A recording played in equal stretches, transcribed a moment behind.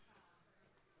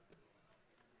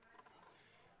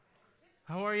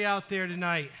How are you out there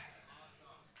tonight?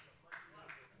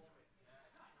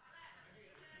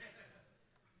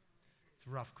 It's a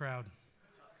rough crowd.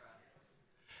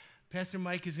 Pastor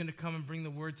Mike is going to come and bring the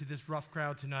word to this rough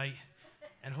crowd tonight,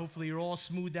 and hopefully you're all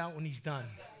smoothed out when he's done.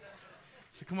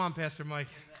 So come on, Pastor Mike.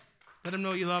 Let him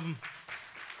know you love him.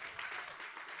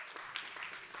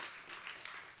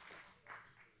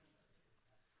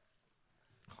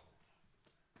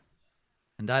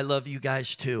 And I love you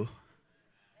guys too.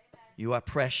 You are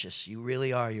precious. You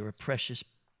really are. You're a precious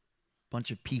bunch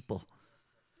of people.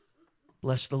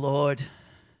 Bless the Lord.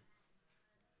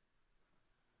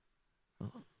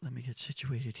 Well, let me get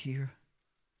situated here.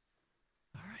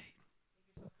 All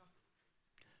right.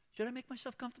 Should I make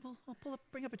myself comfortable? I'll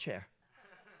bring up a chair.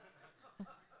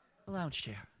 A lounge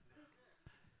chair.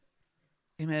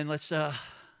 Amen. Let's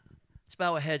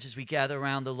bow our heads as we gather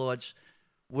around the Lord's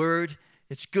word.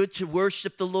 It's good to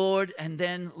worship the Lord and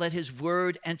then let his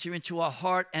word enter into our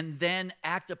heart and then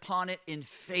act upon it in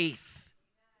faith.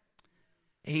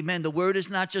 Amen. The word is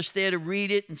not just there to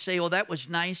read it and say, oh, that was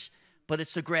nice, but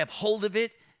it's to grab hold of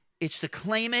it. It's to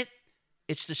claim it.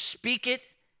 It's to speak it.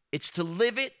 It's to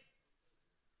live it.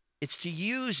 It's to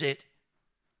use it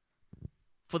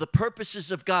for the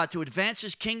purposes of God, to advance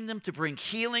his kingdom, to bring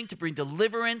healing, to bring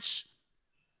deliverance,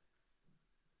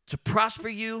 to prosper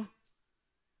you,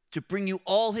 to bring you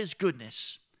all his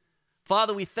goodness.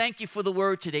 Father, we thank you for the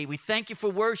word today. We thank you for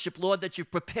worship, Lord, that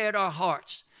you've prepared our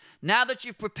hearts. Now that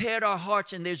you've prepared our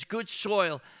hearts and there's good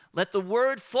soil, let the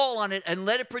word fall on it and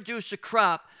let it produce a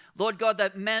crop, Lord God,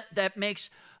 that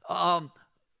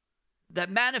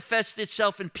manifests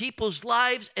itself in people's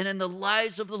lives and in the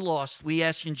lives of the lost. We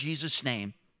ask in Jesus'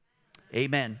 name.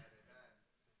 Amen.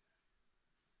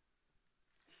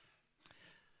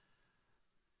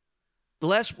 The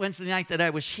last Wednesday night that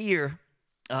I was here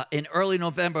in early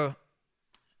November,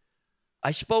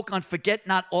 I spoke on forget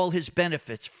not all his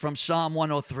benefits from Psalm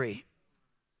 103.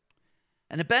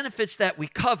 And the benefits that we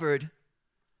covered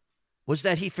was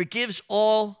that he forgives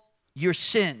all your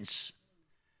sins.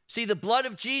 See, the blood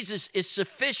of Jesus is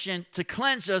sufficient to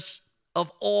cleanse us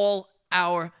of all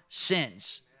our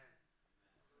sins.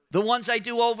 The ones I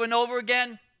do over and over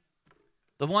again,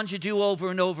 the ones you do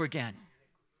over and over again.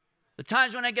 The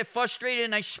times when I get frustrated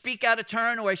and I speak out of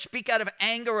turn, or I speak out of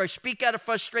anger, or I speak out of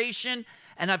frustration,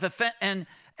 and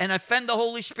offend the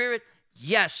Holy Spirit,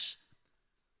 yes,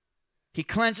 he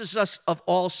cleanses us of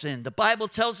all sin. The Bible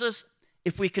tells us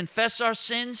if we confess our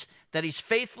sins, that he's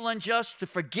faithful and just to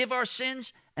forgive our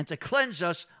sins and to cleanse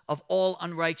us of all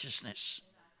unrighteousness.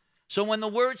 So when the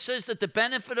word says that the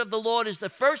benefit of the Lord is the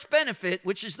first benefit,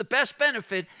 which is the best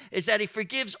benefit, is that he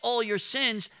forgives all your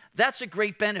sins, that's a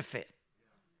great benefit.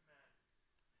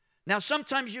 Now,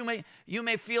 sometimes you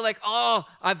may feel like, oh,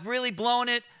 I've really blown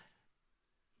it.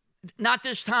 Not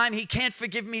this time. He can't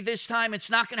forgive me this time.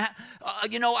 It's not going to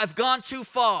happen. I've gone too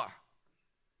far.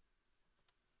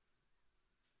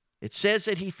 It says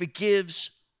that he forgives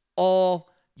all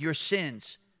your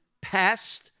sins,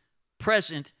 past,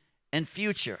 present, and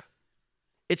future.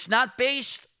 It's not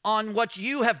based on what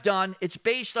you have done. It's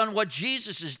based on what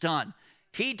Jesus has done.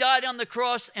 He died on the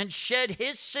cross and shed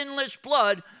his sinless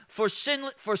blood for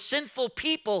sinful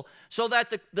people, so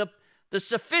that the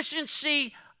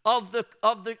sufficiency of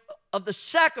the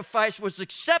sacrifice was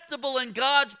acceptable in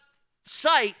God's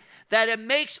sight, that it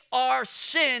makes our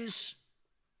sins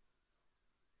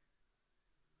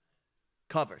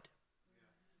covered.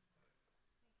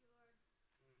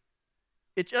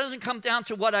 It doesn't come down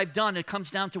to what I've done. It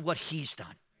comes down to what he's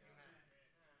done.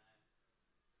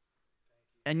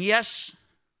 And yes,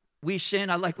 we sin.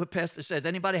 I like what Pastor says.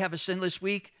 Anybody have a sinless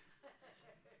week?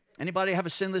 Anybody have a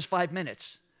sinless 5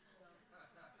 minutes?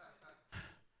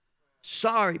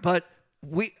 Sorry, but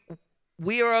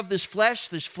we are of this flesh.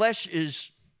 This flesh is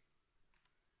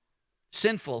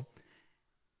sinful.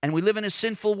 And we live in a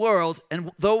sinful world.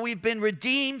 And though we've been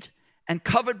redeemed and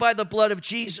covered by the blood of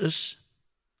Jesus,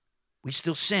 we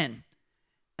still sin.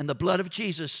 And the blood of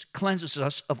Jesus cleanses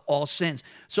us of all sins.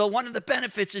 So one of the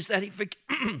benefits is that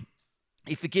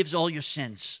he forgives all your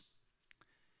sins.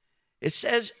 It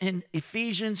says in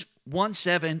Ephesians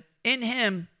 1:7, in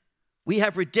him we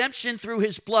have redemption through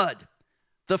his blood,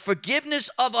 the forgiveness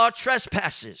of our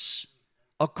trespasses,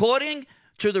 according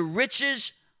to the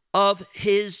riches of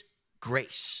his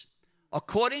grace.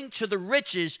 According to the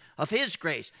riches of his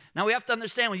grace. Now we have to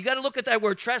understand, you got to look at that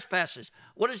word trespasses.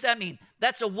 What does that mean?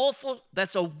 That's a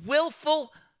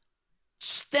willful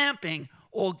stamping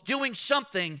or doing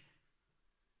something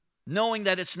knowing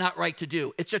that it's not right to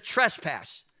do. It's a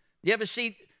trespass. You ever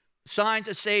see signs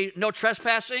that say no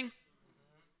trespassing?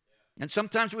 And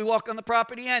sometimes we walk on the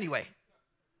property anyway.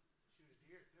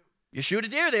 You shoot a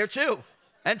deer there too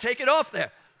and take it off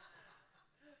there.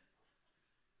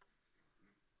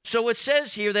 So it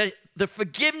says here that the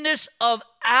forgiveness of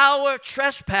our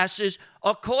trespasses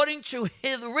according to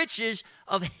his riches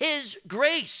of his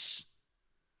grace.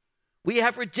 We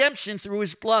have redemption through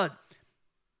his blood.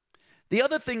 The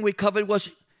other thing we covered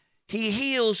was he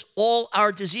heals all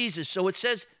our diseases. So it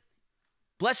says,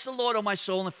 bless the Lord, O my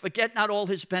soul, and forget not all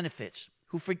his benefits,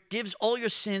 who forgives all your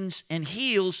sins and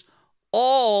heals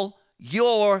all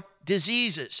your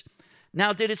diseases.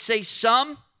 Now, did it say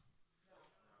some?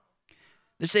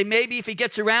 Did it say maybe if he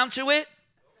gets around to it?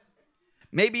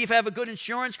 Maybe if you have a good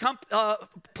insurance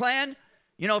plan,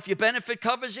 you know, if your benefit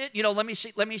covers it, you know, let me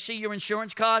see your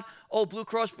insurance card. Oh, Blue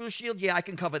Cross Blue Shield, yeah, I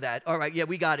can cover that. All right, yeah,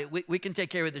 we got it. We can take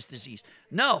care of this disease.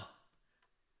 No.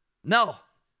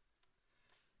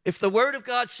 If the Word of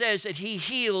God says that he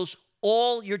heals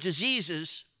all your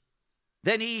diseases,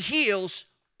 then he heals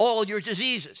all your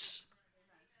diseases.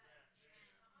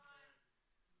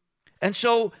 And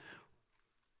so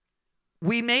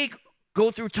we may go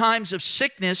through times of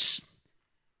sickness,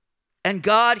 and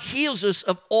God heals us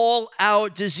of all our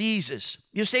diseases.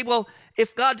 You say, well,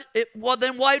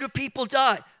 then why do people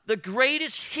die? The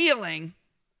greatest healing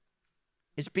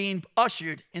is being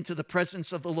ushered into the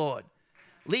presence of the Lord.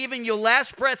 Leaving your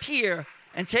last breath here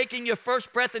and taking your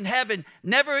first breath in heaven,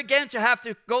 never again to have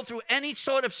to go through any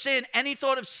sort of sin, any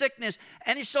sort of sickness,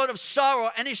 any sort of sorrow,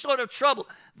 any sort of trouble.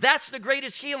 That's the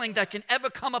greatest healing that can ever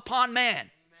come upon man.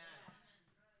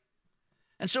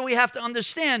 And so we have to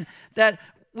understand that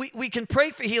we can pray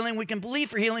for healing, we can believe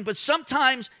for healing, but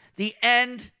sometimes the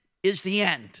end is the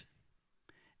end.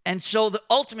 And so the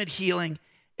ultimate healing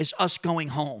is us going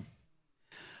home.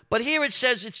 But here it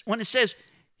says, when it says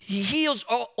he heals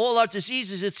all our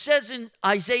diseases, it says in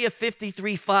Isaiah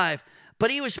 53:5,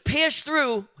 but he was pierced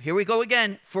through, here we go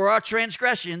again, for our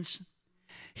transgressions.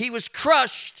 He was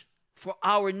crushed for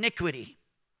our iniquity.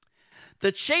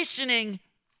 The chastening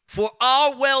for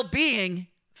our well-being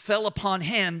fell upon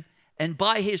him, and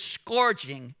by his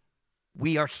scourging,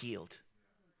 we are healed.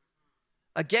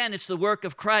 Again, it's the work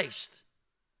of Christ.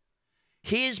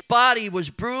 His body was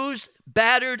bruised,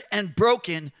 battered, and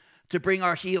broken to bring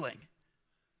our healing.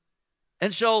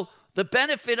 And so the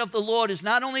benefit of the Lord is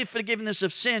not only forgiveness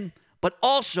of sin, but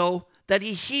also that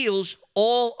he heals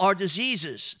all our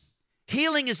diseases.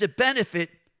 Healing is a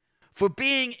benefit for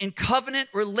being in covenant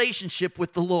relationship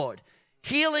with the Lord.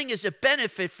 Healing is a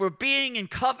benefit for being in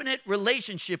covenant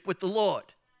relationship with the Lord.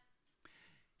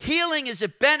 Healing is a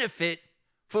benefit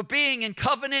for being in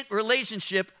covenant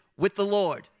relationship with the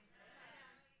Lord.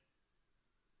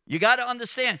 You got to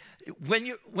understand,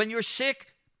 when you're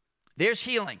sick, there's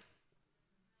healing.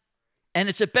 And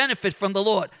it's a benefit from the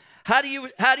Lord. How do you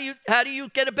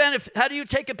get a benefit? How do you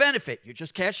take a benefit? You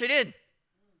just cash it in.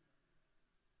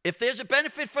 If there's a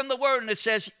benefit from the word and it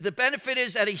says the benefit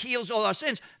is that he heals all our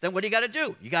sins, then what do you got to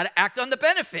do? You got to act on the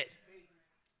benefit.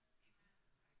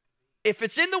 If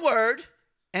it's in the word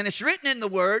and it's written in the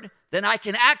word, then I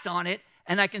can act on it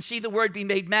and I can see the word be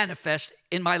made manifest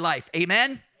in my life.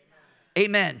 Amen?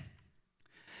 Amen.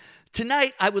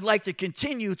 Tonight, I would like to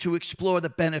continue to explore the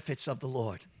benefits of the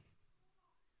Lord.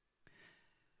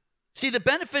 See, the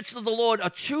benefits of the Lord are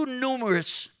too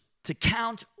numerous to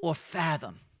count or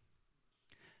fathom.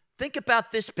 Think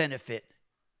about this benefit,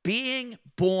 being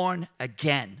born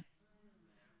again.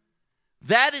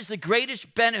 That is the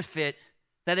greatest benefit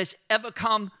that has ever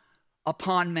come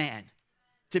upon man,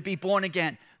 to be born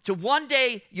again. To one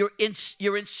day, you're in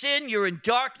sin, you're in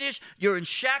darkness, you're in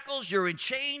shackles, you're in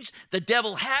chains, the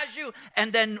devil has you,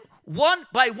 and then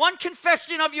by one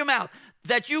confession of your mouth,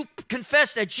 that you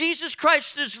confess that Jesus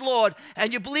Christ is Lord,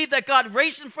 and you believe that God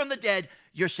raised him from the dead,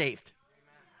 you're saved.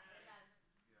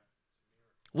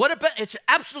 It's an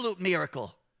absolute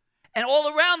miracle. And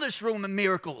all around this room are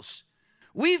miracles.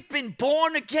 We've been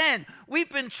born again. We've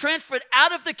been transferred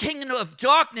out of the kingdom of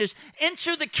darkness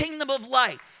into the kingdom of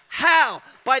light. How?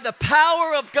 By the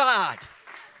power of God.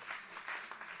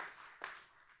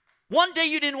 One day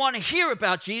you didn't want to hear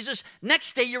about Jesus.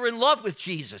 Next day you're in love with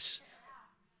Jesus.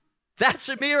 That's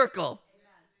a miracle.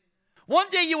 One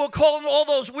day you were calling all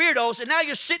those weirdos, and now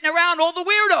you're sitting around all the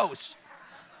weirdos.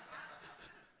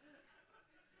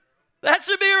 That's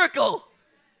a miracle.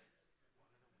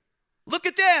 Look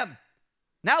at them.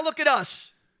 Now look at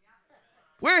us.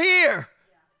 We're here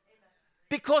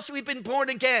because we've been born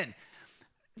again.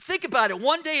 Think about it.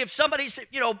 One day if somebody said,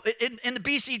 in the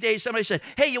BC days, somebody said,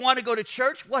 hey, you want to go to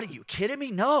church? What, are you kidding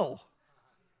me? No.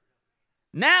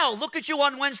 Now look at you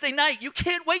on Wednesday night. You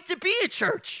can't wait to be at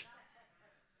church.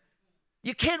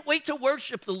 You can't wait to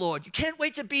worship the Lord. You can't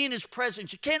wait to be in his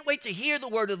presence. You can't wait to hear the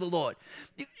word of the Lord.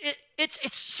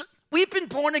 It's We've been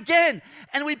born again,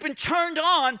 and we've been turned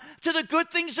on to the good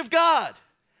things of God.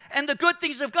 And the good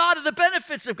things of God are the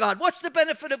benefits of God. What's the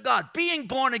benefit of God? Being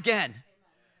born again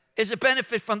is a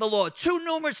benefit from the Lord. Too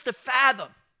numerous to fathom.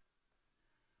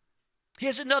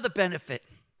 Here's another benefit.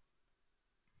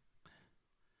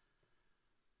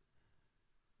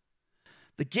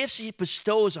 The gifts he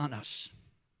bestows on us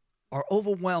are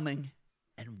overwhelming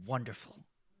and wonderful.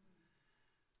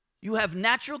 You have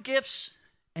natural gifts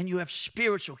and you have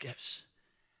spiritual gifts.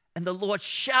 And the Lord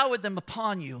showered them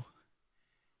upon you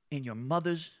in your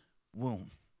mother's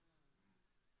womb.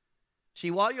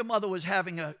 See, while your mother was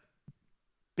having a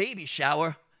baby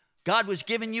shower, God was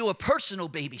giving you a personal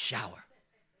baby shower.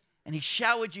 And he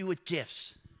showered you with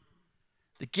gifts.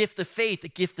 The gift of faith, the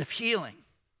gift of healing,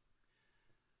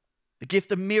 the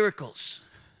gift of miracles.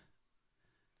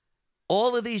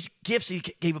 All of these gifts he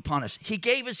gave upon us. He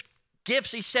gave us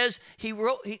gifts. He says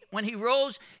when he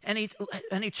rose and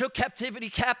he took captivity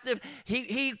captive,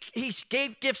 he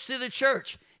gave gifts to the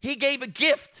church. He gave a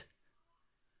gift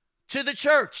to the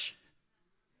church.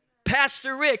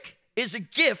 Pastor Rick is a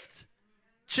gift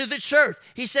to the church.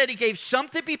 He said he gave some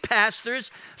to be pastors,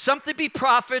 some to be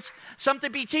prophets, some to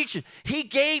be teachers. He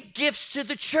gave gifts to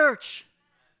the church.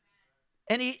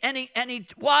 And he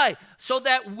why? So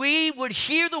that we would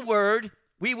hear the word,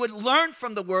 we would learn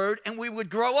from the word, and we would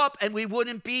grow up and we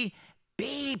wouldn't be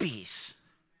babies.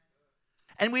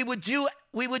 And we would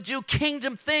do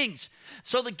kingdom things.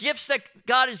 So the gifts that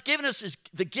God has given us is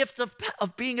the gift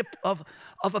of being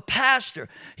a pastor.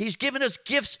 He's given us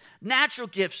gifts, natural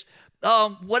gifts.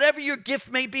 Whatever your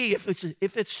gift may be, if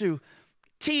it's to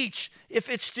teach, if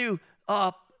it's to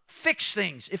fix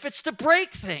things, if it's to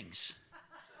break things,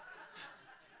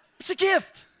 it's a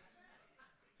gift.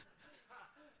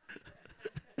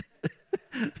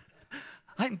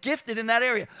 I'm gifted in that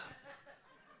area.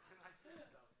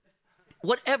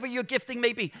 Whatever your gifting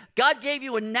may be, God gave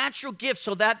you a natural gift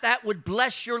so that would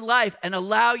bless your life and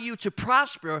allow you to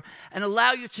prosper and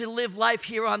allow you to live life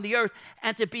here on the earth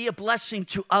and to be a blessing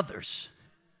to others.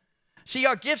 See,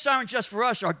 our gifts aren't just for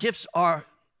us. Our gifts are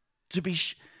to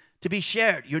be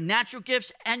shared. Your natural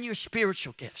gifts and your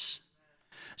spiritual gifts.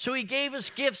 So he gave us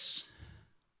gifts.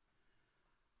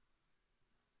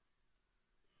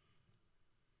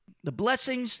 The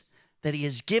blessings that he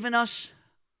has given us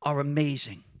are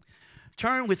amazing.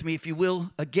 Turn with me, if you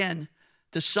will, again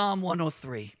to Psalm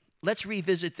 103. Let's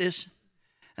revisit this.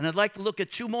 And I'd like to look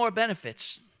at two more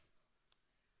benefits.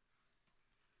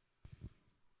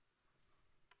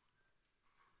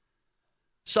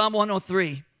 Psalm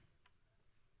 103.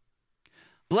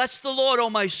 Bless the Lord, O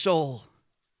my soul,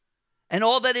 and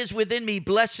all that is within me,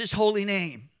 bless his holy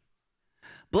name.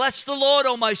 Bless the Lord,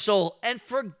 O my soul, and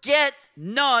forget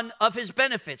none of his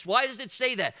benefits. Why does it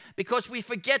say that? Because we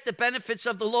forget the benefits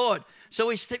of the Lord. So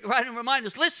he's trying to remind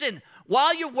us, listen,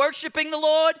 while you're worshiping the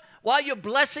Lord, while you're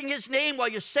blessing his name, while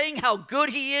you're saying how good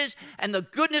he is and the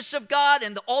goodness of God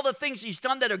and all the things he's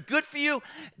done that are good for you,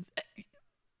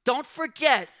 don't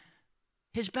forget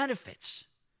his benefits.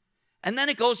 And then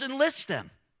it goes and lists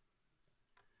them.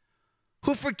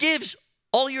 Who forgives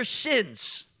all your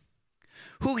sins,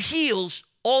 who heals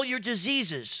all your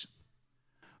diseases,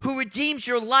 who redeems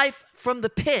your life from the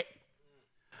pit,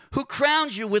 who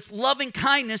crowns you with loving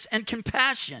kindness and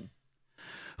compassion,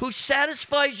 who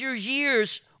satisfies your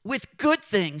years with good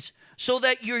things so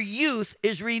that your youth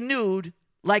is renewed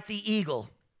like the eagle.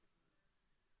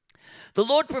 The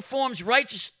Lord performs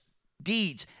righteous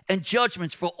deeds and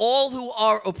judgments for all who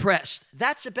are oppressed.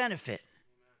 That's a benefit.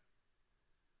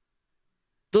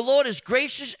 The Lord is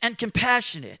gracious and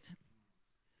compassionate,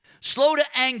 slow to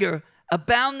anger,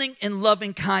 abounding in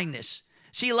loving kindness.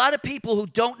 See, a lot of people who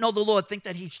don't know the Lord think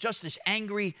that he's just this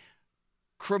angry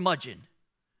curmudgeon,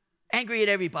 angry at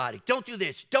everybody. Don't do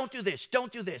this, don't do this,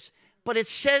 don't do this. But it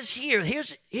says here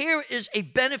is a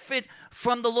benefit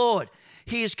from the Lord.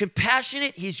 He is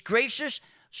compassionate, he's gracious,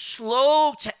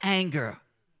 slow to anger,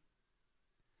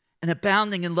 and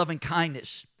abounding in loving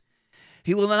kindness.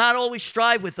 He will not always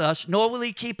strive with us, nor will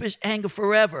he keep his anger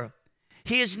forever.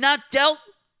 He has not dealt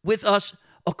with us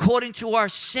according to our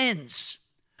sins,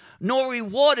 nor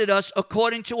rewarded us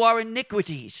according to our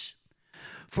iniquities.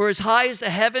 For as high as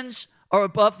the heavens are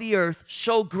above the earth,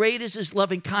 so great is his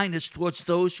loving kindness towards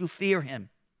those who fear him.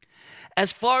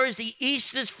 As far as the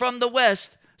east is from the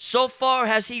west, so far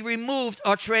has he removed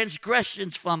our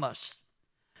transgressions from us.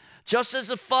 Just as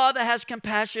the Father has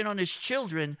compassion on his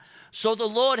children, so the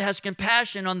Lord has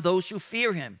compassion on those who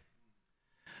fear him.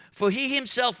 For he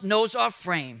himself knows our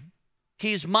frame.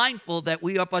 He is mindful that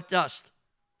we are but dust.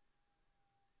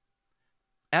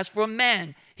 As for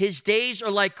man, his days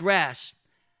are like grass,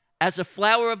 as a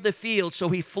flower of the field, so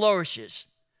he flourishes.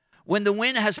 When the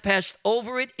wind has passed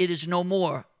over it, it is no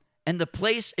more, and the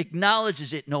place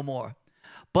acknowledges it no more.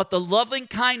 But the loving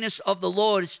kindness of the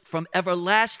Lord is from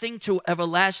everlasting to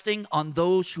everlasting on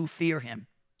those who fear him,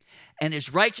 and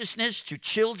his righteousness to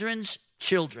children's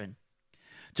children,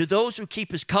 to those who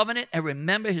keep his covenant and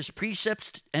remember his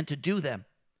precepts and to do them.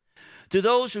 To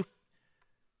those who...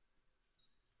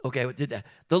 Okay, we did that.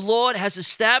 The Lord has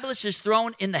established his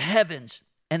throne in the heavens,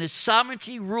 and his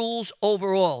sovereignty rules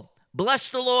over all. Bless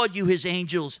the Lord, you his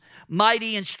angels,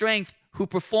 mighty in strength, who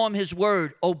perform his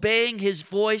word, obeying his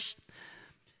voice.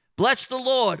 Bless the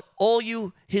Lord, all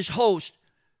you his host,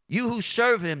 you who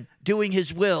serve him, doing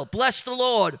his will. Bless the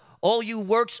Lord, all you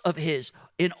works of his,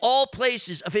 in all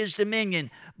places of his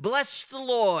dominion. Bless the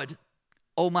Lord,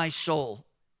 O my soul.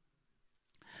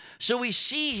 So we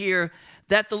see here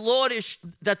that the word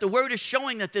is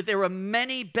showing that there are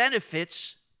many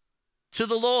benefits to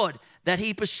the Lord that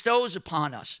he bestows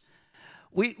upon us.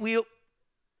 I'm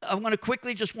going to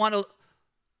quickly just want to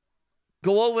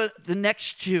go over the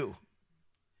next two.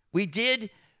 We did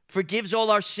forgives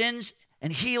all our sins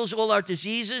and heals all our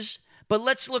diseases, but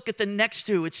let's look at the next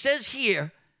two. It says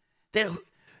here that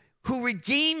who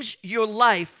redeems your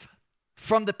life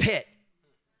from the pit.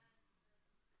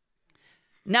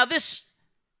 Now this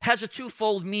has a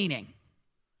twofold meaning.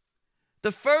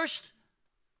 The first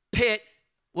pit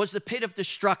was the pit of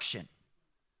destruction,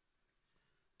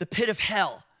 the pit of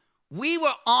hell. We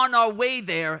were on our way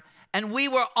there, and we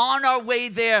were on our way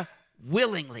there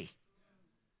willingly.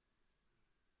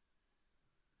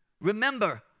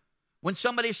 Remember, when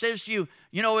somebody says to you,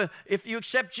 you know, if you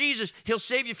accept Jesus, he'll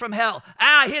save you from hell.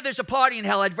 I hear there's a party in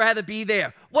hell. I'd rather be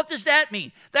there. What does that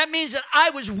mean? That means that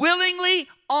I was willingly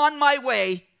on my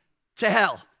way to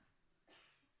hell.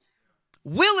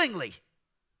 Willingly.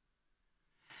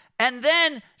 And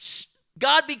then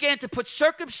God began to put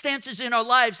circumstances in our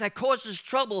lives that caused us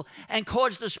trouble and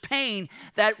caused us pain,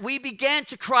 that we began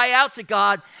to cry out to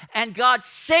God, and God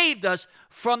saved us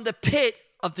from the pit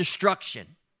of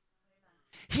destruction.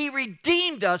 He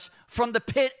redeemed us from the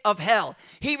pit of hell.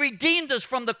 He redeemed us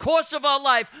from the course of our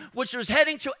life, which was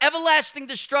heading to everlasting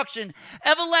destruction,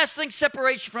 everlasting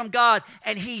separation from God.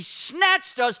 And he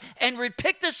snatched us and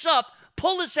picked us up,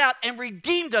 pulled us out, and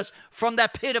redeemed us from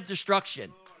that pit of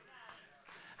destruction.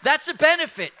 That's a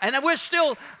benefit. And we're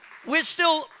still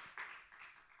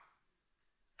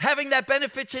having that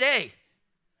benefit today.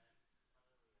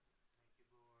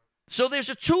 So there's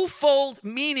a twofold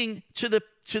meaning to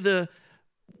the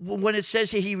when it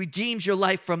says here, he redeems your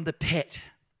life from the pit.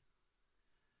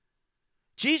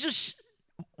 Jesus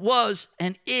was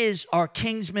and is our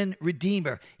kinsman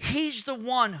redeemer. He's the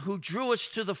one who drew us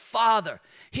to the Father.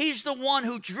 He's the one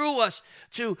who drew us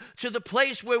to the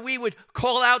place where we would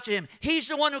call out to him. He's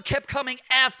the one who kept coming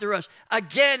after us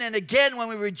again and again when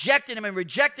we rejected him and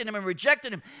rejected him and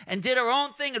rejected him and did our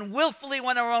own thing and willfully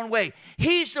went our own way.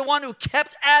 He's the one who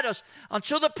kept at us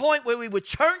until the point where we would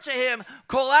turn to him,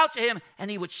 call out to him,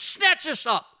 and he would snatch us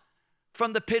up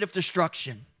from the pit of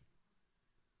destruction.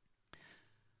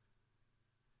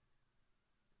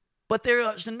 But there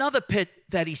is another pit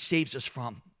that he saves us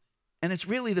from, and it's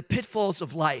really the pitfalls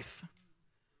of life.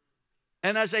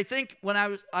 And as when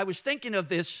I was thinking of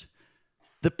this,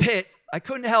 the pit, I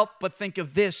couldn't help but think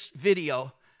of this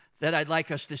video that I'd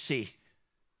like us to see.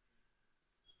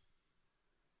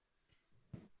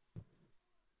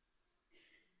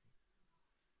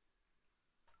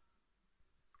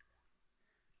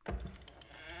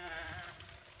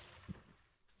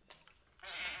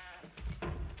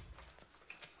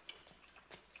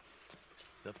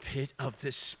 The pit of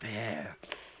despair.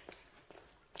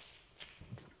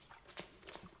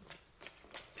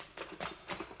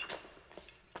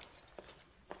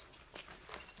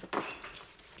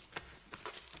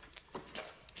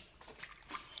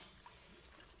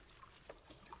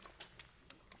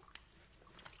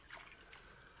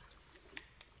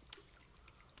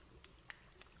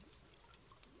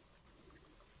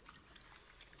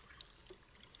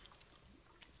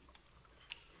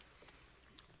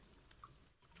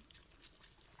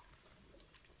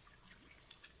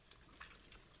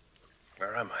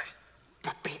 Where am I?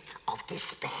 The pit of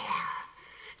despair.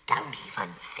 Don't even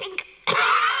think.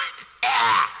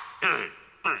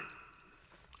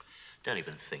 Don't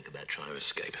even think about trying to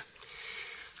escape.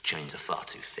 The chains are far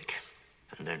too thick.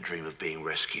 And don't dream of being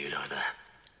rescued either.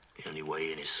 The only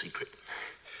way in is secret.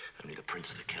 Only the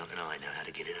Prince of the Count and I know how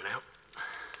to get in and out.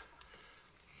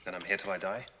 Then I'm here till I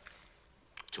die?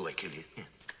 Till they kill you, yeah.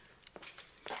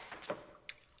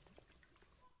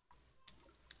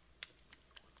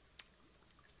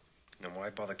 Then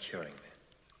why bother curing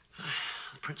me?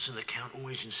 Prince and the Count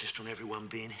always insist on everyone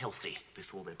being healthy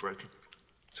before they're broken.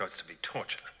 So it's to be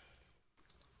torture.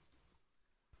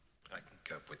 I can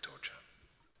cope with torture.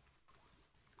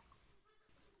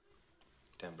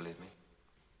 Don't believe me?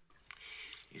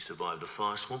 You survived the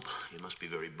fire swamp. You must be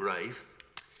very brave.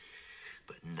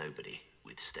 But nobody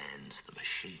withstands the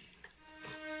machine.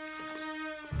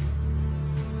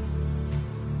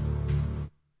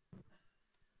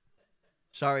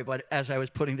 Sorry, but as I was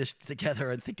putting this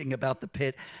together and thinking about the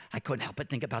pit, I couldn't help but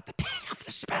think about the pit of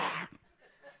despair.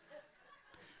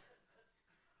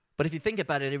 But if you think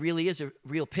about it, it really is a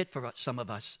real pit for some of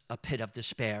us, a pit of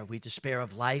despair. We despair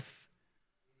of life.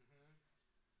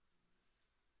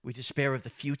 We despair of the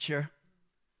future.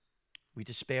 We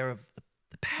despair of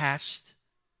the past.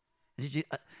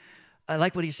 I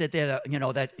like what he said there,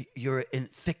 that you're in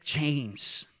thick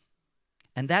chains.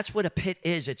 And that's what a pit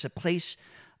is. It's a place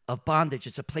of bondage.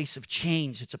 It's a place of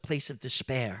chains. It's a place of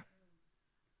despair.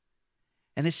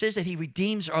 And it says that he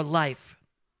redeems our life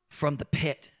from the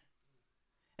pit.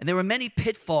 And there are many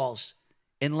pitfalls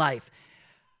in life.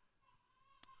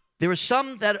 There are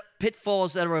some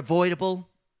pitfalls that are avoidable,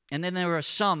 and then there are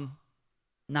some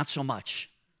not so much.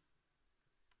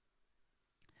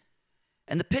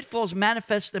 And the pitfalls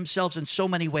manifest themselves in so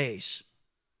many ways.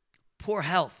 Poor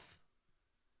health,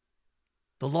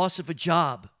 the loss of a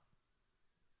job,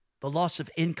 the loss of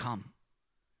income,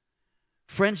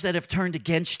 friends that have turned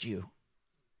against you,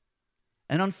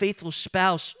 an unfaithful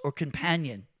spouse or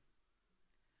companion,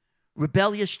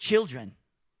 rebellious children,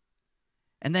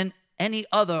 and then any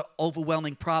other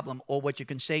overwhelming problem, or what you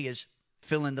can say is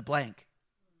fill in the blank.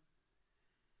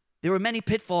 There are many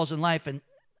pitfalls in life, and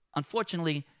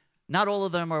unfortunately, not all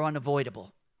of them are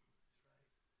unavoidable.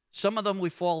 Some of them we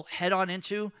fall head on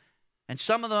into, and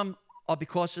some of them are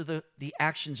because of the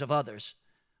actions of others.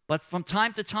 But from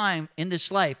time to time in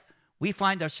this life, we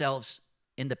find ourselves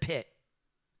in the pit.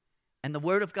 And the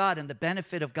Word of God and the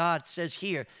benefit of God says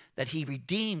here that he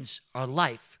redeems our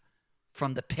life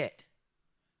from the pit.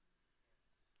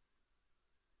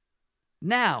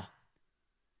 Now,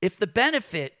 if the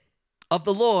benefit of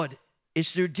the Lord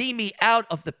is to redeem me out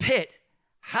of the pit,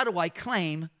 how do I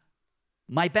claim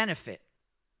my benefit?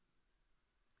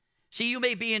 See, you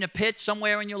may be in a pit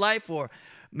somewhere in your life, or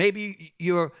maybe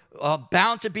you're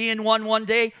bound to be in one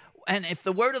day. And if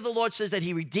the word of the Lord says that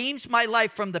he redeems my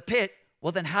life from the pit,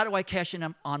 well, then how do I cash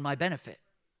in on my benefit?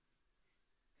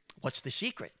 What's the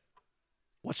secret?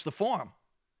 What's the form?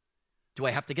 Do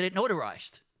I have to get it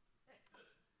notarized?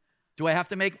 Do I have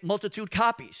to make multitude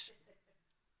copies?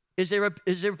 Is there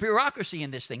a bureaucracy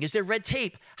in this thing? Is there red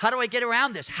tape? How do I get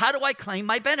around this? How do I claim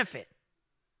my benefit?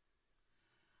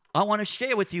 I want to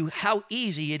share with you how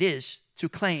easy it is to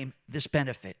claim this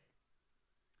benefit.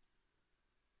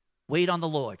 Wait on the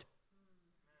Lord.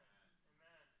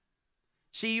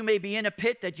 See, you may be in a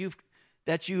pit that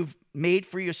you've made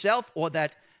for yourself, or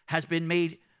that has been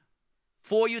made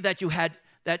for you, that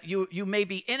you may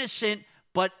be innocent,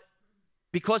 but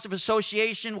because of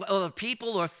association with other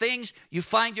people or things, you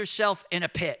find yourself in a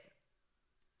pit.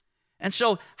 And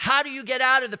so, how do you get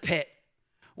out of the pit?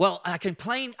 Well, I can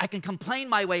complain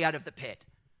my way out of the pit.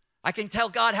 I can tell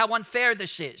God how unfair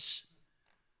this is.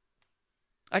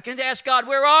 I can ask God,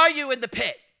 where are you in the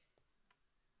pit?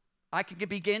 I can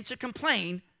begin to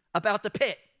complain about the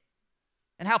pit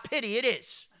and how pity it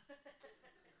is.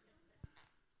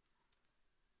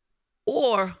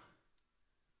 Or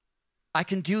I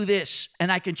can do this, and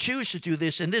I can choose to do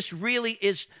this. And this really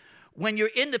is, when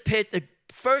you're in the pit, the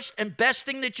first and best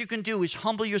thing that you can do is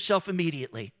humble yourself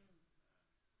immediately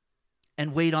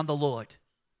and wait on the Lord.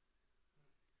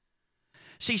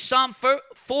 See, Psalm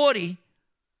 40,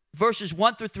 verses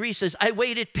 1 through 3 says, I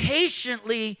waited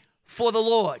patiently for the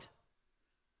Lord.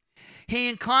 He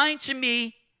inclined to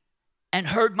me and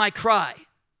heard my cry.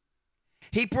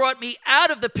 He brought me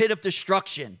out of the pit of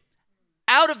destruction,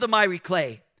 out of the miry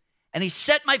clay, and he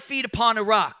set my feet upon a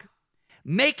rock,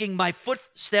 making my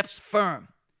footsteps firm.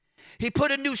 He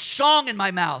put a new song in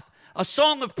my mouth, a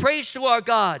song of praise to our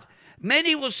God.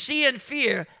 Many will see and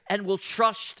fear and will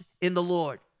trust in the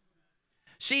Lord.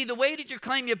 See, the way that you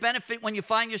claim your benefit when you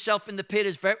find yourself in the pit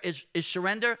is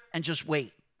surrender and just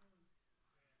wait.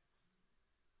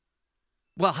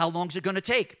 Well, how long is it going to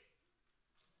take?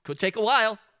 Could take a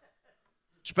while.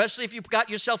 Especially if you've got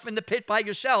yourself in the pit by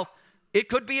yourself, it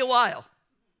could be a while.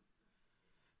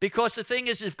 Because the thing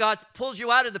is, if God pulls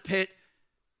you out of the pit,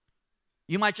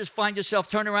 you might just find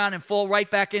yourself turn around and fall right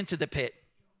back into the pit.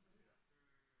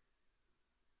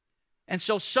 And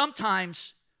so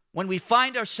sometimes when we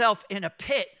find ourselves in a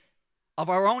pit of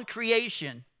our own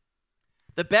creation,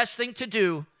 the best thing to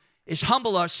do is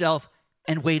humble ourselves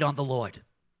and wait on the Lord.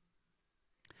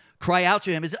 Cry out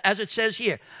to him. As it says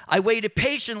here, I waited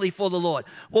patiently for the Lord.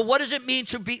 Well, what does it mean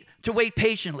to wait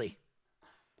patiently?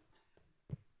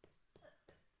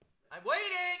 I'm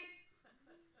waiting.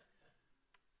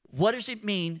 What does it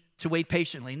mean to wait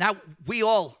patiently? Now, we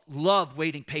all love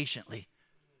waiting patiently,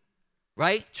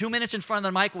 right? 2 minutes in front of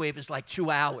the microwave is like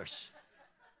 2 hours.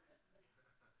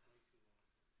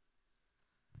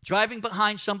 Driving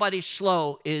behind somebody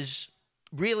slow is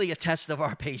really a test of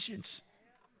our patience.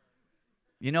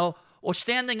 You know, or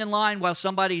standing in line while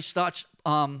somebody starts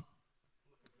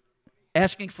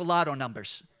asking for lotto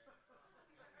numbers.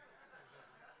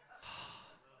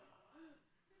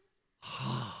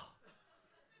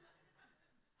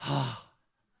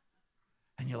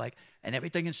 And you're like, and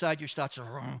everything inside you starts to,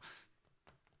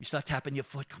 you start tapping your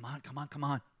foot. Come on, come on, come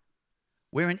on.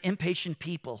 We're an impatient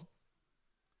people.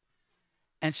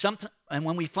 And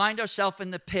when we find ourselves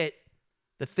in the pit,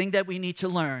 the thing that we need to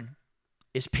learn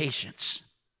is patience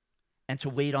and to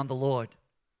wait on the Lord.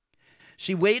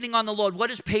 See, waiting on the Lord,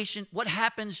 what is patient? What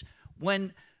happens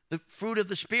when the fruit of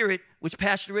the Spirit, which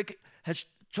Pastor Rick has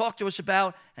talked to us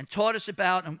about and taught us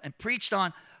about and preached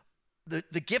on,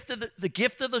 the gift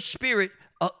of the Spirit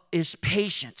is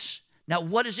patience. Now,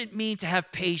 what does it mean to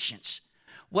have patience?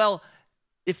 Well,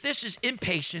 if this is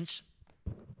impatience,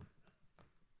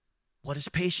 what does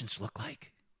patience look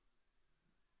like?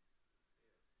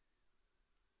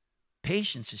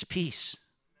 Patience is peace.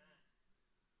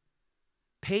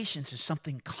 Patience is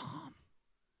something calm.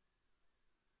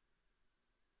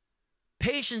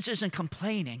 Patience isn't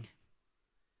complaining.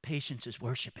 Patience is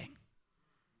worshiping.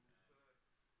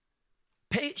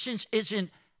 Patience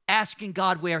isn't asking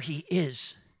God where he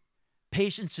is.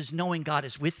 Patience is knowing God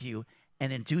is with you,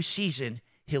 and in due season,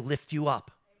 he'll lift you up.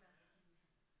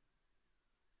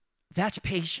 That's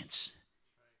patience.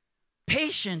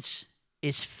 Patience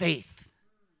is faith.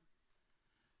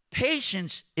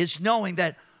 Patience is knowing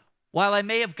that while I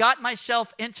may have got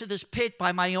myself into this pit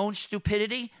by my own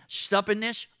stupidity,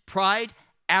 stubbornness, pride,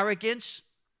 arrogance,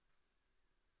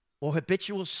 or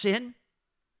habitual sin,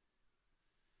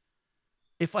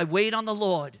 if I wait on the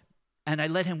Lord and I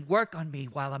let him work on me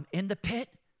while I'm in the pit,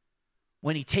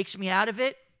 when he takes me out of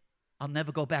it, I'll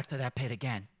never go back to that pit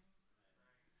again.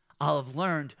 I'll have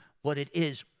learned what it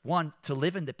is, 1, to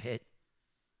live in the pit,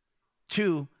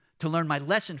 2, to learn my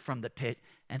lesson from the pit,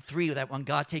 and 3, that when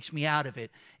God takes me out of it,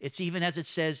 it's even as it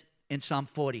says in Psalm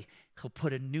 40, he'll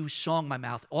put a new song in my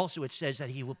mouth. Also, it says that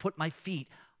he will put my feet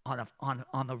on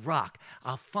the rock.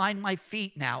 I'll find my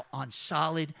feet now on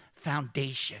solid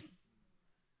foundation.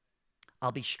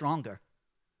 I'll be stronger.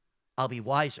 I'll be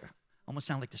wiser. Almost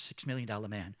sound like the $6 Million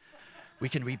Man. We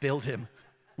can rebuild him.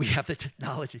 We have the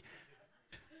technology.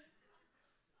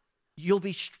 You'll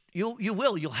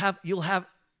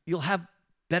have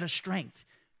better strength.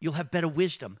 You'll have better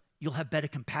wisdom. You'll have better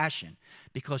compassion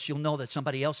because you'll know that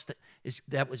somebody else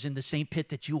that was in the same pit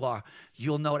that you are,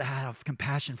 you'll know to have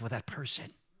compassion for that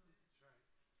person.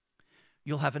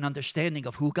 You'll have an understanding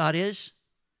of who God is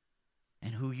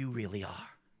and who you really are.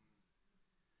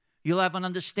 You'll have an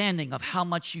understanding of how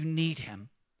much you need him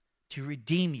to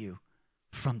redeem you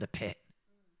from the pit.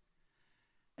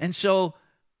 And so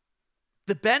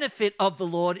the benefit of the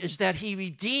Lord is that he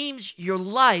redeems your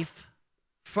life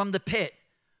from the pit.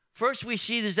 First, we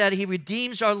see is that he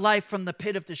redeems our life from the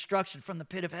pit of destruction, from the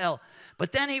pit of hell.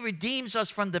 But then he redeems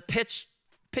us from the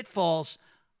pitfalls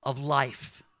of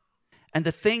life and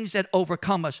the things that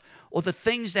overcome us or the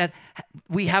things that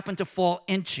we happen to fall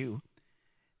into.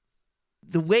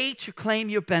 The way to claim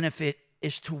your benefit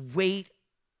is to wait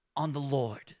on the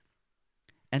Lord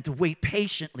and to wait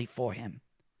patiently for him,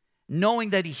 knowing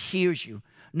that he hears you,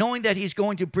 knowing that he's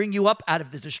going to bring you up out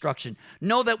of the destruction.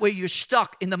 Know that where you're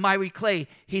stuck in the miry clay,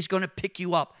 he's going to pick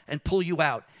you up and pull you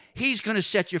out. He's going to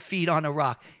set your feet on a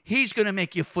rock. He's going to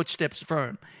make your footsteps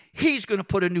firm. He's going to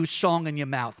put a new song in your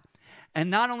mouth. And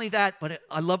not only that, but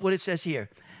I love what it says here.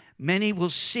 Many will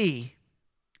see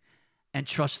and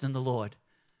trust in the Lord.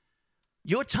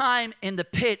 Your time in the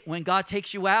pit when God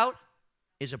takes you out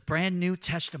is a brand new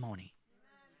testimony.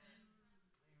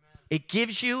 It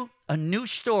gives you a new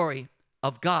story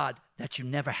of God that you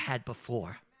never had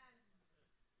before.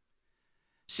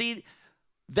 See,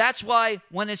 that's why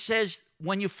when it says,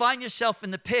 when you find yourself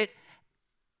in the pit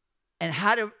and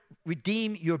how to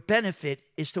redeem your benefit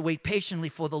is to wait patiently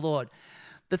for the Lord.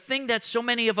 The thing that so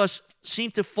many of us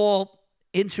seem to fall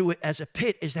into it as a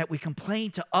pit is that we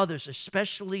complain to others,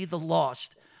 especially the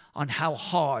lost, on how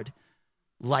hard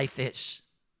life is.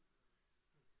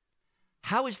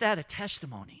 How is that a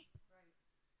testimony?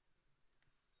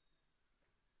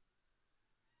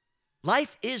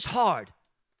 Life is hard,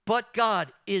 but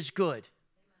God is good.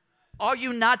 Are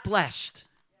you not blessed?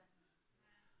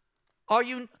 Are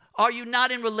you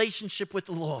not in relationship with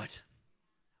the Lord?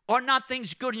 Are not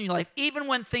things good in your life? Even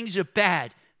when things are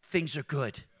bad, things are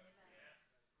good.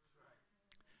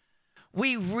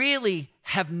 We really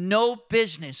have no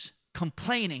business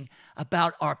complaining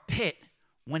about our pit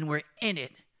when we're in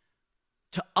it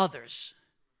to others,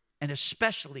 and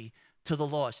especially to the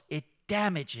lost. It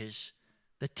damages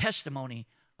the testimony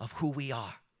of who we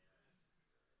are.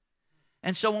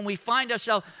 And so when we find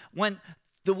ourselves, when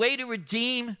the way to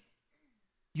redeem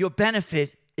your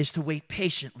benefit is to wait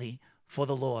patiently for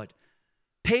the Lord.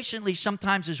 Patiently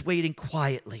sometimes is waiting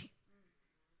quietly.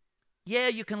 Yeah,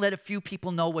 you can let a few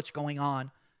people know what's going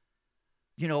on,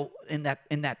 in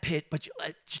that pit, but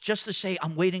just to say,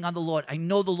 I'm waiting on the Lord. I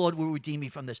know the Lord will redeem me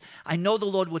from this. I know the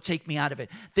Lord will take me out of it.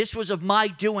 This was of my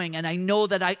doing, and I know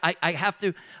that I have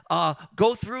to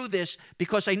go through this,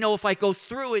 because I know if I go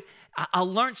through it,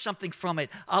 I'll learn something from it.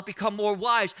 I'll become more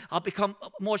wise. I'll become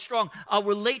more strong. I'll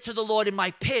relate to the Lord in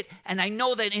my pit, and I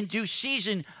know that in due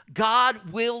season,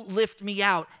 God will lift me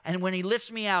out. And when he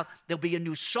lifts me out, there'll be a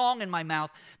new song in my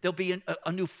mouth. There'll be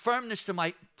a new firmness to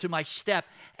my step,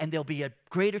 and there'll be a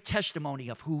greater testimony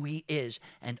of who he is,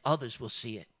 and others will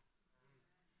see it.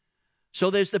 So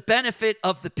there's the benefit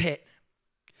of the pit.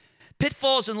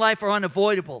 Pitfalls in life are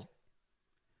unavoidable.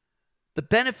 The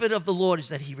benefit of the Lord is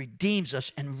that he redeems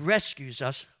us and rescues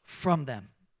us from them.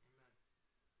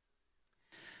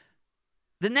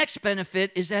 The next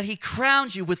benefit is that he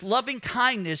crowns you with loving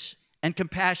kindness and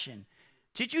compassion.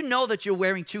 Did you know that you're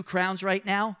wearing 2 crowns right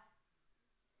now?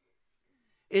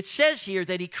 It says here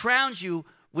that he crowns you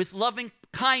with loving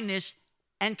kindness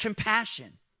and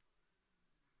compassion.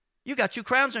 You got 2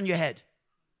 crowns on your head.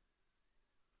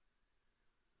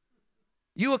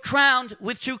 You are crowned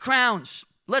with 2 crowns.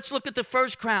 Let's look at the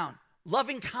first crown,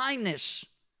 loving kindness.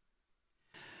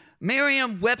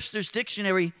 Merriam-Webster's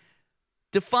dictionary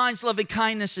defines loving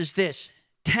kindness as this: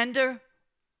 tender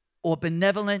or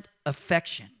benevolent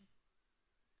affection.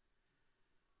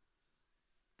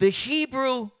 The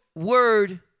Hebrew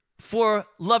word for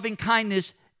loving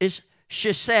kindness is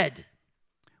chesed,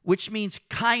 which means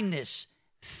kindness,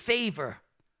 favor,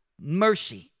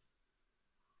 mercy.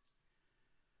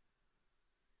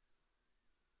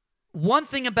 One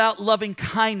thing about loving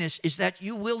kindness is that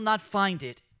you will not find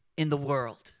it in the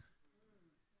world.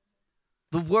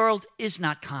 The world is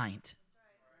not kind.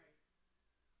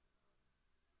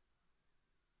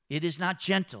 It is not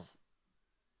gentle.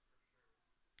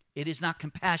 It is not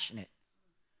compassionate.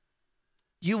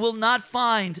 You will not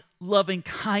find loving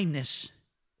kindness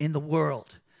in the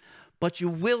world, but you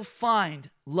will find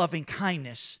loving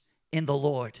kindness in the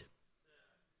Lord.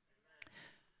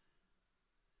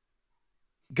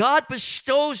 God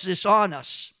bestows this on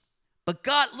us, but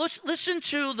God, listen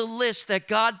to the list that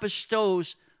God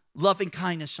bestows loving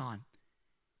kindness on.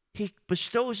 He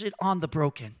bestows it on the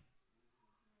broken,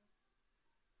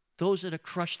 those that are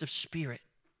crushed of spirit.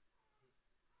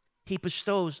 He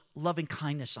bestows loving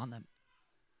kindness on them.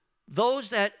 Those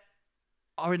that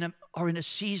are in a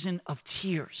season of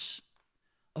tears,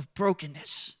 of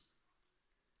brokenness,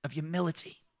 of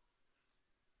humility.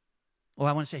 Or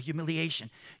I want to say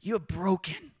humiliation. You're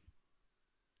broken.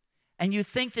 And you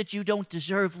think that you don't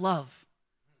deserve love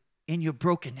in your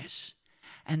brokenness.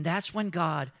 And that's when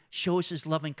God shows his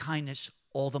loving kindness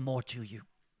all the more to you.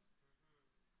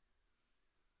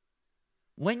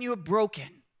 When you're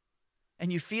broken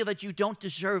and you feel that you don't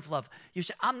deserve love, you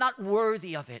say, I'm not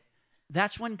worthy of it.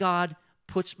 That's when God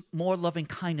puts more loving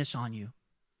kindness on you.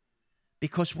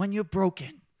 Because when you're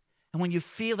broken and when you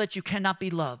feel that you cannot be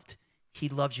loved, he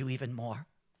loves you even more.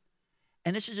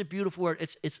 And this is a beautiful word.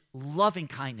 It's loving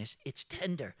kindness. It's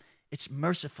tender. It's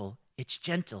merciful. It's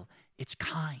gentle. It's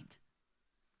kind.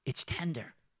 It's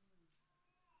tender.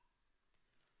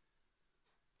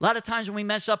 A lot of times when we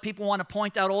mess up, people want to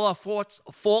point out all our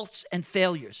faults and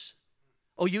failures.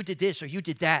 Oh, you did this or you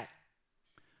did that.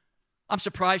 I'm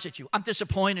surprised at you. I'm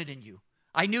disappointed in you.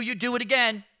 I knew you'd do it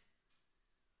again.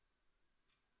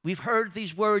 We've heard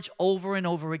these words over and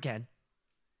over again.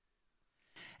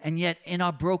 And yet, in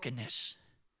our brokenness,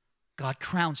 God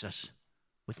crowns us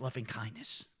with loving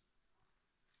kindness.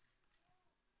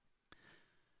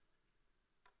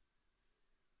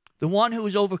 The one who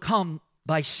is overcome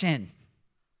by sin,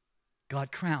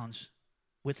 God crowns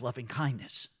with loving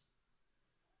kindness.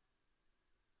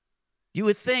 You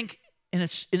would think in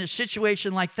a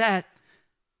situation like that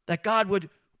God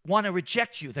would want to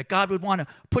reject you, that God would want to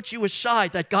put you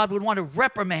aside, that God would want to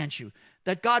reprimand you,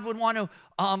 that God would want to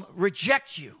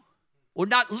reject you or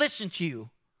not listen to you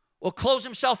or close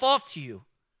himself off to you.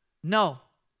 No.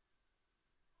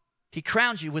 He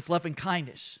crowns you with loving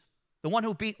kindness. The one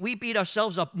who we beat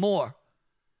ourselves up more.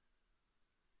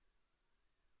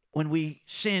 when we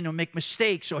sin or make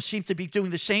mistakes or seem to be doing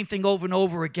the same thing over and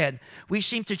over again. We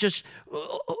seem to just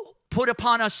put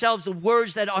upon ourselves the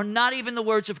words that are not even the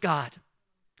words of God.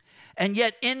 And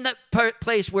yet in that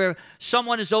place where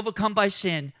someone is overcome by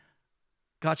sin,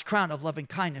 God's crown of loving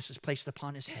kindness is placed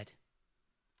upon his head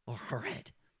or her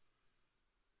head.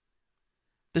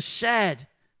 The sad,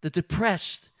 the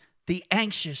depressed, the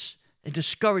anxious, and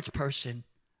discouraged person,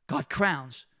 God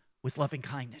crowns with loving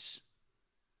kindness.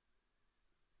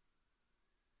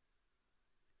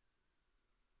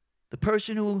 The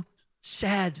person who's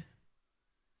sad,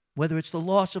 whether it's the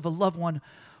loss of a loved one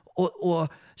or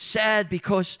sad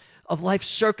because of life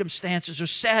circumstances or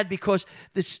sad because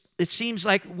it seems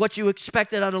like what you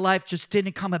expected out of life just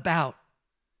didn't come about.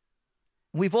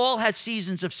 We've all had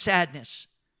seasons of sadness.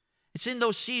 It's in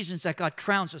those seasons that God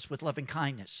crowns us with loving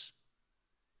kindness.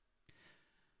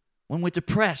 When we're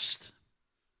depressed,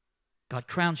 God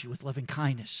crowns you with loving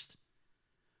kindness.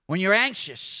 When you're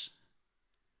anxious,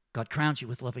 God crowns you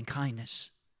with loving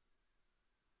kindness.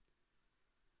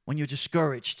 When you're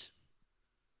discouraged,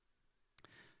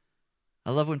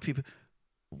 I love when people,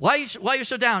 why are you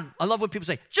so down? I love when people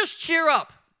say, just cheer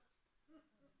up.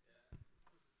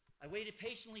 I waited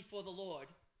patiently for the Lord.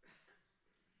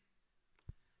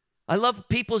 I love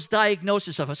people's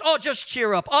diagnosis of us. Oh, just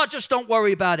cheer up. Oh, just don't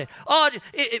worry about it. Oh,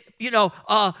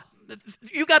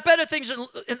 you got better things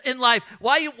in life.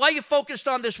 Why are you focused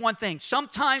on this one thing?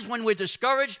 Sometimes when we're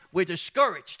discouraged,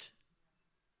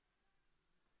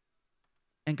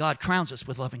 And God crowns us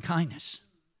with loving kindness.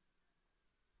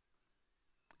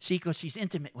 See, because he's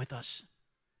intimate with us.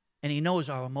 And he knows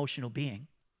our emotional being.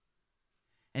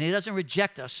 And he doesn't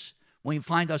reject us when we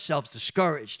find ourselves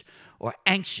discouraged or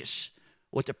anxious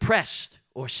or depressed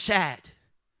or sad.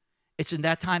 It's in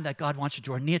that time that God wants to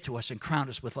draw near to us and crown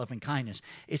us with loving kindness.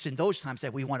 It's in those times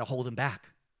that we want to hold him back.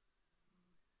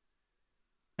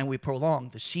 And we prolong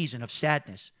the season of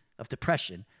sadness, of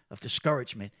depression, of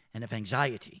discouragement, and of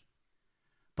anxiety.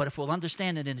 But if we'll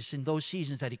understand it, and it's in those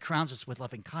seasons that he crowns us with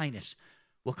loving kindness,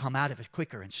 we'll come out of it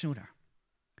quicker and sooner.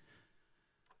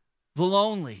 The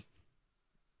lonely.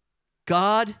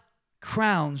 God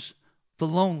crowns the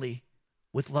lonely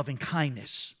with loving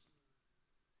kindness.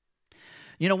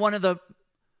 You know, one of the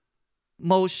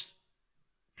most,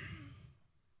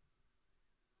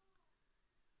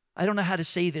 I don't know how to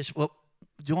say this, but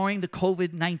during the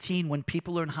COVID-19, when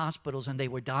people are in hospitals and they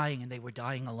were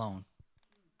dying alone,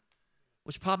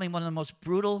 was probably one of the most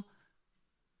brutal,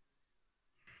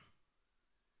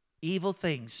 evil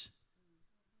things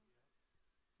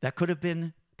that could have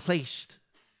been placed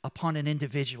upon an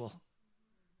individual.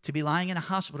 To be lying in a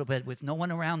hospital bed with no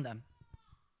one around them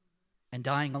and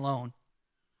dying alone.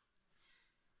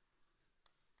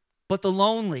 But the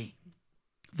lonely,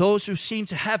 those who seem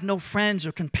to have no friends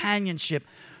or companionship,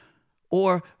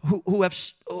 or who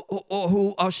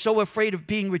are so afraid of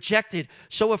being rejected,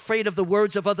 so afraid of the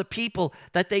words of other people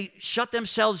that they shut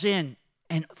themselves in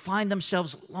and find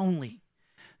themselves lonely.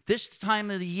 This time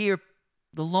of the year,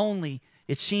 the lonely,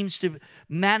 it seems to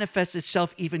manifest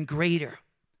itself even greater.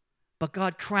 But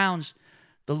God crowns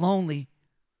the lonely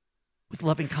with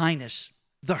loving kindness.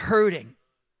 The hurting,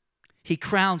 he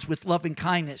crowns with loving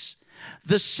kindness.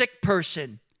 The sick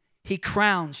person, he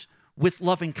crowns with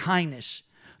loving kindness.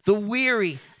 The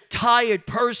weary, tired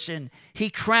person, he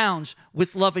crowns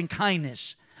with loving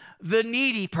kindness. The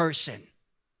needy person,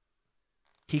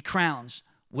 he crowns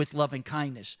with loving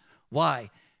kindness. Why?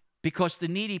 Because the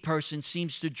needy person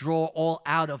seems to draw all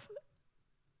out of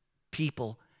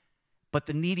people. But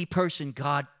the needy person,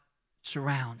 God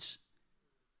surrounds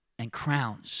and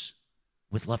crowns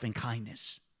with loving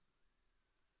kindness.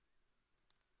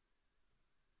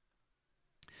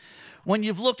 When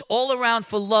you've looked all around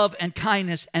for love and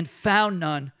kindness and found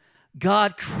none,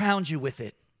 God crowns you with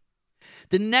it.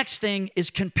 The next thing is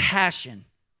compassion.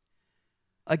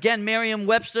 Again,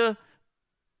 Merriam-Webster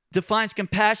defines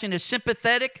compassion as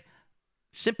sympathetic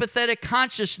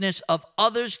consciousness of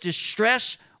others'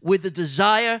 distress with the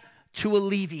desire to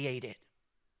alleviate it.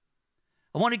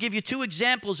 I want to give you two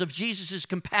examples of Jesus'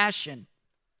 compassion.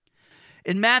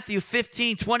 In Matthew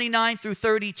 15:29 through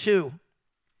 32,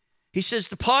 he says,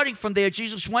 departing from there,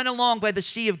 Jesus went along by the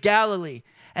Sea of Galilee,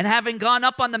 and having gone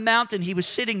up on the mountain, he was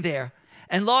sitting there,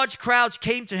 and large crowds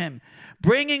came to him,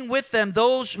 bringing with them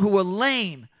those who were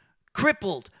lame,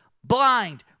 crippled,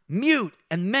 blind, mute,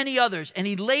 and many others, and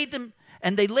they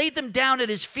laid them down at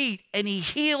his feet, and he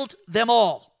healed them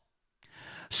all.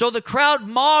 So the crowd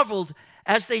marveled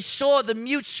as they saw the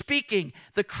mute speaking,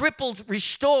 the crippled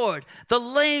restored, the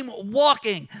lame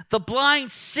walking, the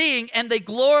blind seeing, and they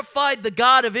glorified the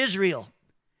God of Israel.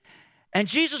 And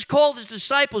Jesus called his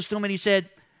disciples to him and he said,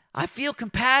 I feel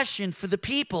compassion for the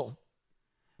people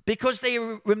because they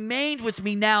remained with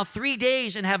me now 3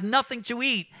 days and have nothing to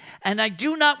eat. And I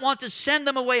do not want to send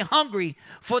them away hungry,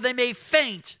 for they may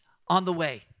faint on the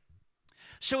way.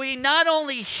 So he not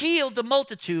only healed the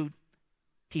multitude,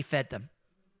 he fed them.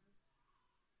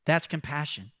 That's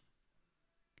compassion.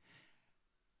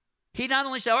 He not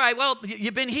only said, all right, well,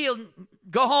 you've been healed,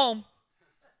 go home.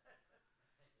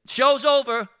 Show's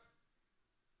over.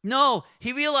 No,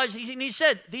 he realized, he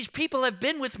said, these people have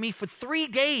been with me for 3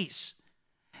 days.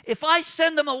 If I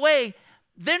send them away,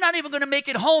 they're not even going to make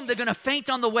it home. They're going to faint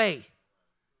on the way.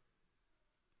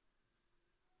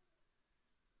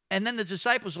 And then the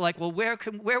disciples were like, well, where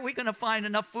are we going to find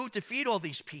enough food to feed all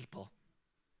these people?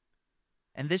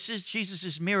 And this is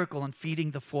Jesus' miracle in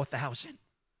feeding the 4,000.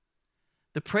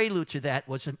 The prelude to that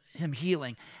was him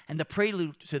healing. And the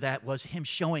prelude to that was him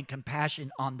showing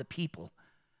compassion on the people.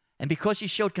 And because he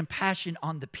showed compassion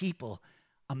on the people,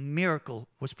 a miracle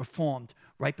was performed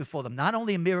right before them. Not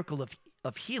only a miracle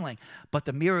of healing, but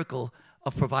the miracle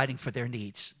of providing for their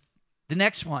needs. The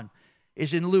next one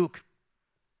is in Luke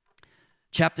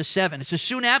chapter 7. It says,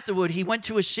 soon afterward, he went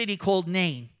to a city called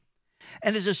Nain,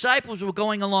 and his disciples were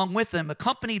going along with him,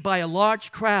 accompanied by a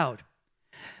large crowd.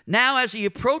 Now, as he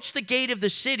approached the gate of the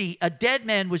city, a dead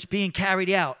man was being carried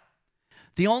out,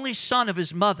 the only son of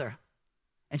his mother,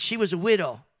 and she was a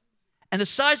widow. And a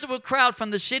sizable crowd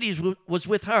from the cities was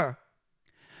with her.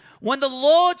 When the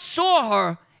Lord saw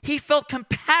her, he felt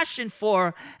compassion for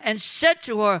her and said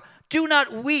to her, do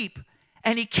not weep.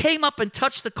 And he came up and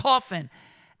touched the coffin,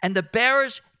 and the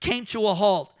bearers came to a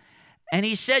halt. And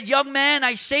he said, young man,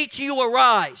 I say to you,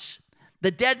 arise.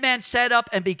 The dead man sat up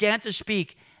and began to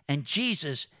speak, and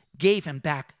Jesus gave him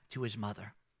back to his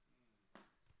mother.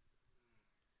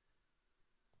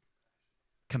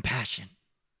 Compassion.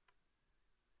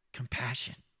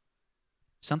 Compassion.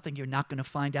 Something you're not going to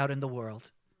find out in the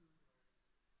world.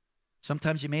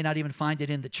 Sometimes you may not even find it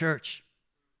in the church,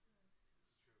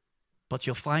 but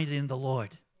you'll find it in the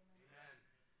Lord.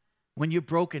 When you're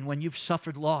broken, when you've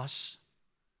suffered loss,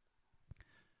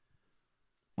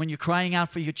 when you're crying out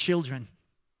for your children,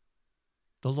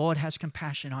 the Lord has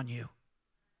compassion on you.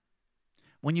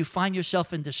 When you find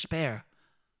yourself in despair,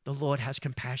 the Lord has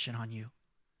compassion on you.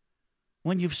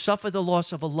 When you've suffered the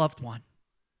loss of a loved one,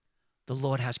 the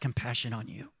Lord has compassion on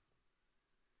you.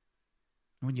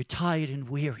 When you're tired and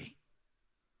weary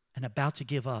and about to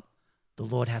give up, the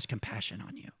Lord has compassion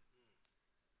on you.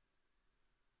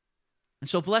 And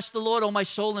so bless the Lord, O my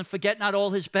soul, and forget not all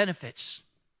his benefits,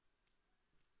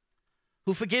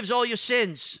 who forgives all your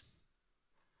sins,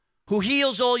 who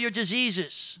heals all your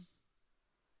diseases,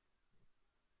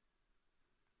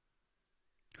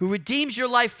 who redeems your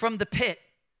life from the pit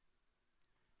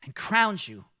and crowns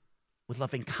you with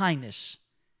loving kindness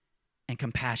and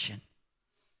compassion.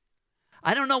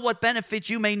 I don't know what benefits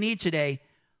you may need today,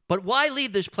 but why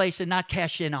leave this place and not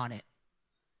cash in on it?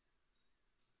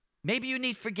 Maybe you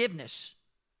need forgiveness.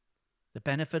 The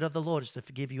benefit of the Lord is to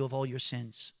forgive you of all your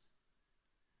sins.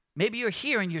 Maybe you're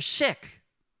here and you're sick.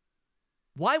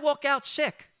 Why walk out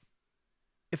sick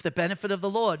if the benefit of the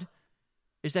Lord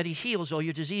is that he heals all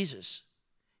your diseases?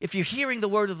 If you're hearing the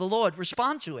word of the Lord,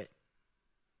 respond to it.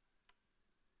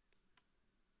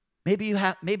 Maybe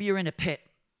you're in a pit.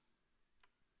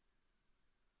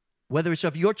 Whether it's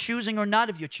of your choosing or not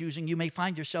of your choosing, you may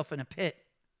find yourself in a pit.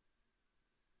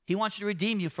 He wants to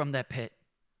redeem you from that pit.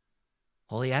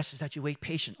 All he asks is that you wait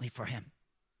patiently for him,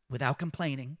 without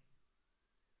complaining,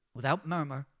 without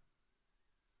murmur,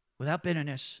 without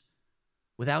bitterness,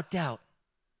 without doubt,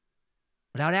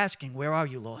 without asking, where are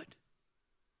you, Lord?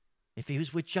 If he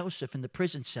was with Joseph in the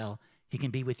prison cell, he can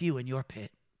be with you in your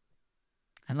pit.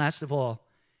 And last of all,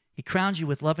 he crowns you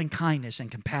with loving kindness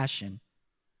and compassion.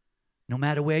 No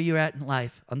matter where you're at in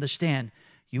life, understand,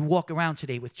 you walk around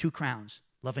today with 2 crowns,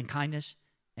 loving kindness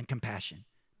and compassion.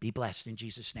 Be blessed in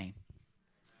Jesus' name.